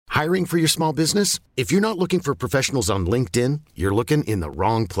Hiring for your small business? If you're not looking for professionals on LinkedIn, you're looking in the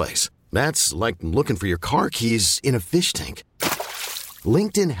wrong place. That's like looking for your car keys in a fish tank.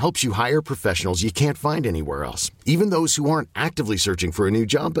 LinkedIn helps you hire professionals you can't find anywhere else, even those who aren't actively searching for a new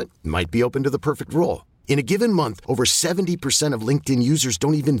job but might be open to the perfect role. In a given month, over 70% of LinkedIn users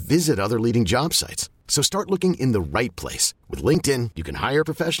don't even visit other leading job sites. So start looking in the right place. With LinkedIn, you can hire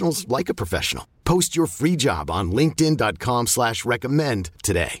professionals like a professional. Post your free job on linkedin.com/recommend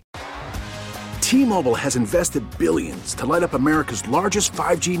today. T-Mobile has invested billions to light up America's largest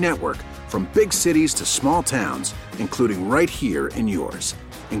 5G network, from big cities to small towns, including right here in yours.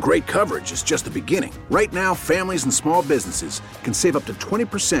 And great coverage is just the beginning. Right now, families and small businesses can save up to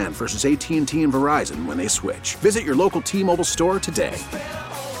 20% versus AT&T and Verizon when they switch. Visit your local T-Mobile store today.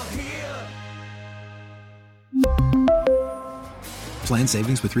 Plan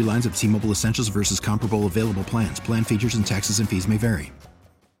savings with 3 lines of T-Mobile Essentials versus comparable available plans. Plan features and taxes and fees may vary.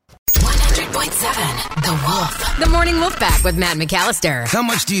 100.7 The Wolf. The Morning Wolf Pack with Matt McAllister. How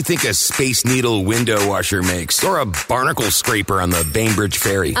much do you think a Space Needle window washer makes? Or a barnacle scraper on the Bainbridge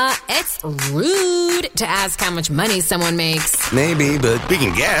Ferry? It's rude to ask how much money someone makes. Maybe, but we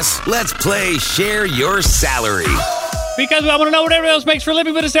can guess. Let's play Share Your Salary. Because I want to know what everyone else makes for a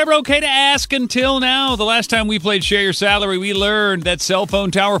living, but it's never okay to ask until now. The last time we played Share Your Salary, we learned that cell phone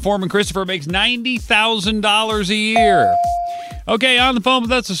tower foreman Christopher makes $90,000 a year. Okay, on the phone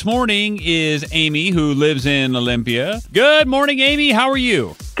with us this morning is Amy, who lives in Olympia. Good morning, Amy. How are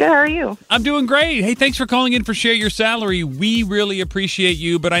you? Good. How are you? I'm doing great. Hey, thanks for calling in for Share Your Salary. We really appreciate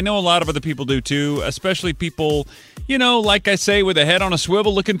you, but I know a lot of other people do too, especially people, you know, like I say, with a head on a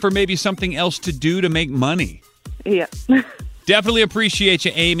swivel, looking for maybe something else to do to make money. Yeah. Definitely appreciate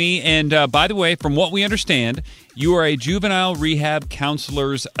you, Amy. And by the way, from what we understand, you are a juvenile rehab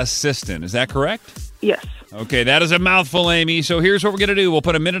counselor's assistant. Is that correct? Yes. Okay, that is a mouthful, Amy. So here's what we're going to do. We'll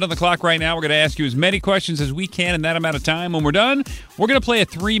put a minute on the clock right now. We're going to ask you as many questions as we can in that amount of time. When we're done, we're going to play a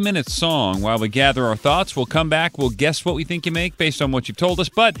 3-minute song while we gather our thoughts. We'll come back. We'll guess what we think you make based on what you've told us.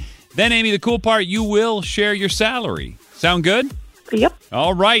 But then, Amy, the cool part, you will share your salary. Sound good? Yep.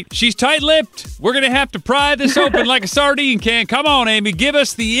 All right. She's tight-lipped. We're going to have to pry this open like a sardine can. Come on, Amy. Give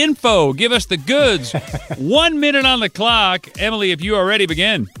us the info. Give us the goods. 1 minute on the clock. Emily, if you are ready,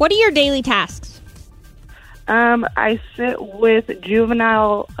 begin. What are your daily tasks? I sit with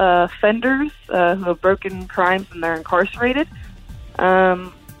juvenile offenders who have broken crimes and they're incarcerated.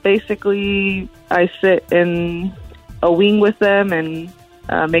 Basically, I sit in a wing with them and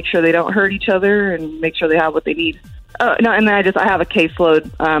make sure they don't hurt each other and make sure they have what they need. Oh, no, and then I have a caseload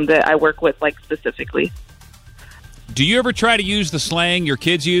that I work with, like, specifically. Do you ever try to use the slang your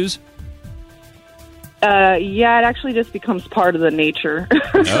kids use? Yeah, it actually just becomes part of the nature.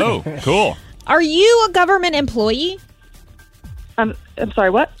 Oh, cool. Are you a government employee? I'm sorry,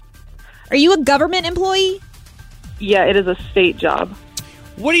 what? Are you a government employee? Yeah, it is a state job.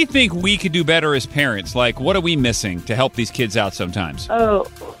 What do you think we could do better as parents? Like, what are we missing to help these kids out sometimes? Oh,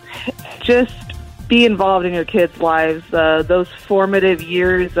 just be involved in your kids' lives. Those formative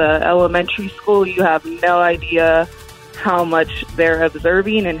years, elementary school, you have no idea how much they're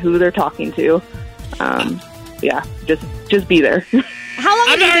observing and who they're talking to. Yeah, just be there. How long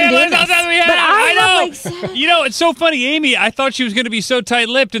have you been doing this? I know. You know, it's so funny, Amy. I thought she was going to be so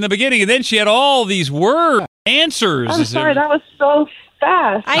tight-lipped in the beginning, and then she had all these word answers. I'm sorry, that was so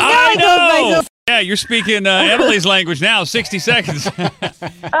fast. I know. Yeah, you're speaking Emily's language now. 60 seconds.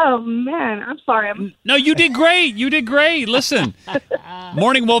 Oh, man. I'm sorry. No, you did great. You did great. Listen,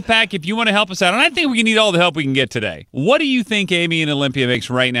 Morning Wolfpack, if you want to help us out, and I think we need all the help we can get today. What do you think Amy in Olympia makes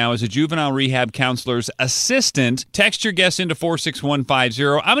right now as a juvenile rehab counselor's assistant? Text your guess into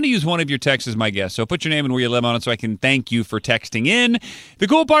 46150. I'm going to use one of your texts as my guess, so put your name and where you live on it so I can thank you for texting in. The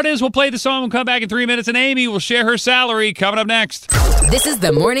cool part is we'll play the song, we'll come back in 3 minutes, and Amy will share her salary coming up next. This is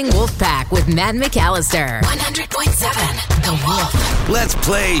the Morning Wolf Pack with Matt McAllister. 100.7 The Wolf. Let's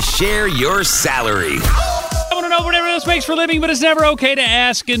play Share Your Salary. I want to know what everyone else makes for a living, but it's never okay to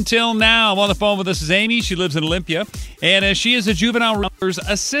ask until now. On the phone with us is Amy. She lives in Olympia, and she is a juvenile counselor's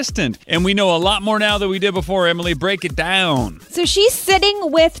assistant. And we know a lot more now than we did before. Emily, break it down. So she's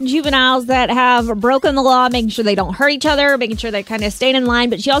sitting with juveniles that have broken the law, making sure they don't hurt each other, making sure they kind of stay in line.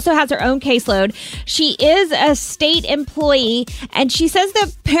 But she also has her own caseload. She is a state employee, and she says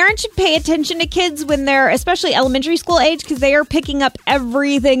that parents should pay attention to kids when they're especially elementary school age because they are picking up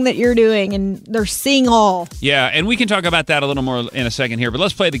everything that you're doing, and they're seeing all. Yeah, and we can talk about that a little more in a second here, but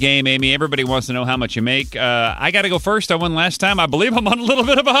let's play the game, Amy. Everybody wants to know how much you make. I got to go first. I won last time. I believe I'm on a little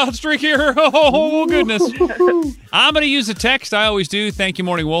bit of a hot streak here. Oh, goodness. I'm going to use a text. I always do. Thank you,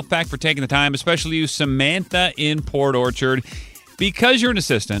 Morning Wolfpack, for taking the time, especially you, Samantha in Port Orchard. because you're an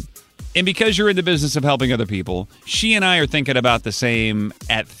assistant and because you're in the business of helping other people, she and I are thinking about the same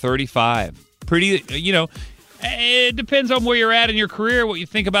at 35. Pretty, it depends on where you're at in your career, what you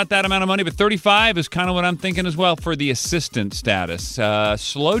think about that amount of money, but 35 is kind of what I'm thinking as well for the assistant status.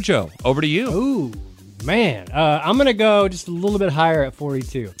 Slow Joe, over to you. Ooh, man. I'm going to go just a little bit higher at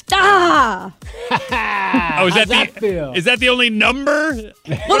 42. Ah! Oh, is that the only number? Well,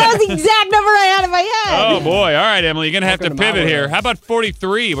 that was the exact number I had in my head. Oh boy! All right, Emily, you're gonna have to pivot here. How about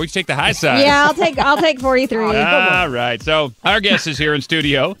 43? We should take the high side. Yeah, I'll take 43. All right. So our guest is here in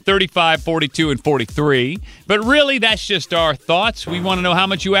studio, 35, 42, and 43. But really, that's just our thoughts. We want to know how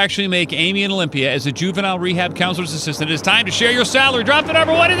much you actually make, Amy in Olympia, as a juvenile rehab counselor's assistant. It's time to share your salary. Drop the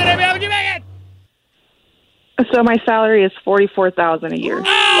number. What is it, Amy? How much you make it? So my salary is $44,000 a year.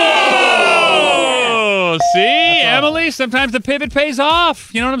 Oh, see, Emily, sometimes the pivot pays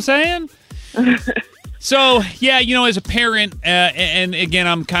off. You know what I'm saying? So, yeah, as a parent, and again,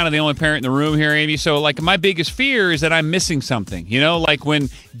 I'm kind of the only parent in the room here, Amy. So, like, my biggest fear is that I'm missing something. Like when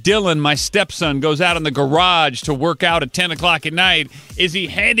Dylan, my stepson, goes out in the garage to work out at 10 o'clock at night, is he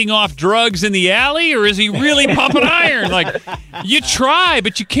handing off drugs in the alley or is he really pumping iron? Like, you try,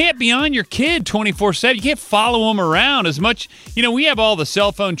 but you can't be on your kid 24/7. You can't follow him around as much. We have all the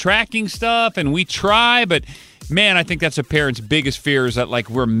cell phone tracking stuff and we try, but man, I think that's a parent's biggest fear is that, like,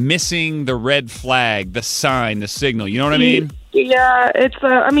 we're missing the red flag, the sign, the signal. You know what I mean? Yeah, it's,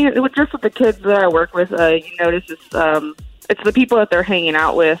 just with the kids that I work with, you notice it's the people that they're hanging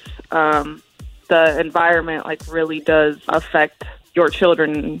out with. The environment, really does affect your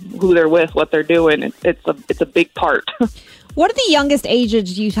children, who they're with, what they're doing. It's a big part. What are the youngest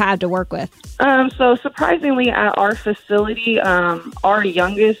ages you've had to work with? So surprisingly, at our facility, our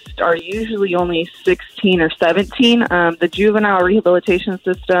youngest are usually only 16 or 17. The juvenile rehabilitation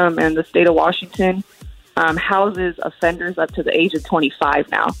system in the state of Washington houses offenders up to the age of 25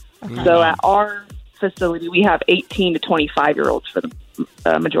 now. Mm-hmm. So at our facility, we have 18 to 25-year-olds for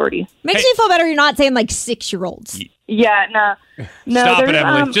the majority. Makes me feel better you're not saying, like, 6-year-olds. Yeah, no. Stop it,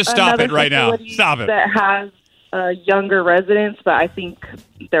 Emily. Just stop it right now. Stop it. That has younger residents, but I think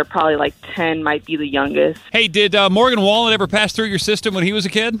they're probably like 10 might be the youngest. Hey, did Morgan Wallen ever pass through your system when he was a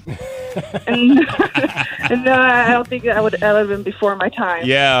kid? No, I don't think that would have been before my time.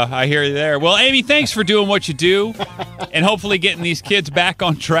 Yeah, I hear you there. Well, Amy, thanks for doing what you do and hopefully getting these kids back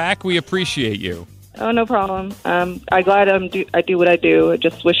on track. We appreciate you. Oh, no problem. I'm glad I do what I do. I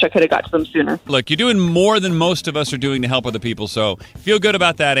just wish I could have got to them sooner. Look, you're doing more than most of us are doing to help other people, so feel good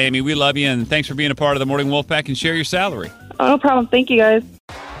about that, Amy. We love you, and thanks for being a part of the Morning Wolfpack and share your salary. Oh, no problem. Thank you, guys.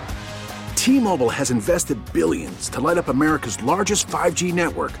 T-Mobile has invested billions to light up America's largest 5G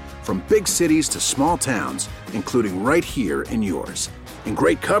network, from big cities to small towns, including right here in yours. And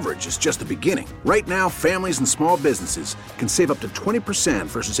great coverage is just the beginning. Right now, families and small businesses can save up to 20%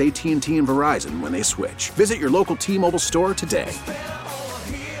 versus AT&T and Verizon when they switch. Visit your local T-Mobile store today.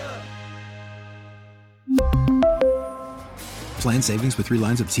 Plan savings with 3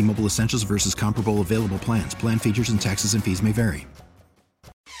 lines of T-Mobile Essentials versus comparable available plans. Plan features and taxes and fees may vary.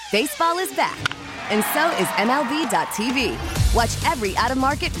 Baseball is back, and so is MLB.tv. Watch every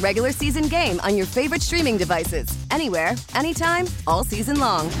out-of-market regular season game on your favorite streaming devices, anywhere, anytime, all season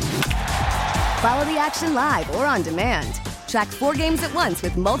long. Follow the action live or on demand. Track 4 games at once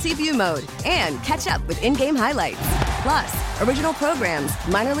with multi-view mode and catch up with in-game highlights. Plus, original programs,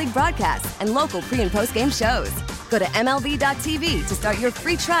 minor league broadcasts, and local pre- and post-game shows. Go to MLB.tv to start your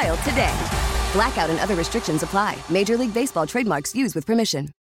free trial today. Blackout and other restrictions apply. Major League Baseball trademarks used with permission.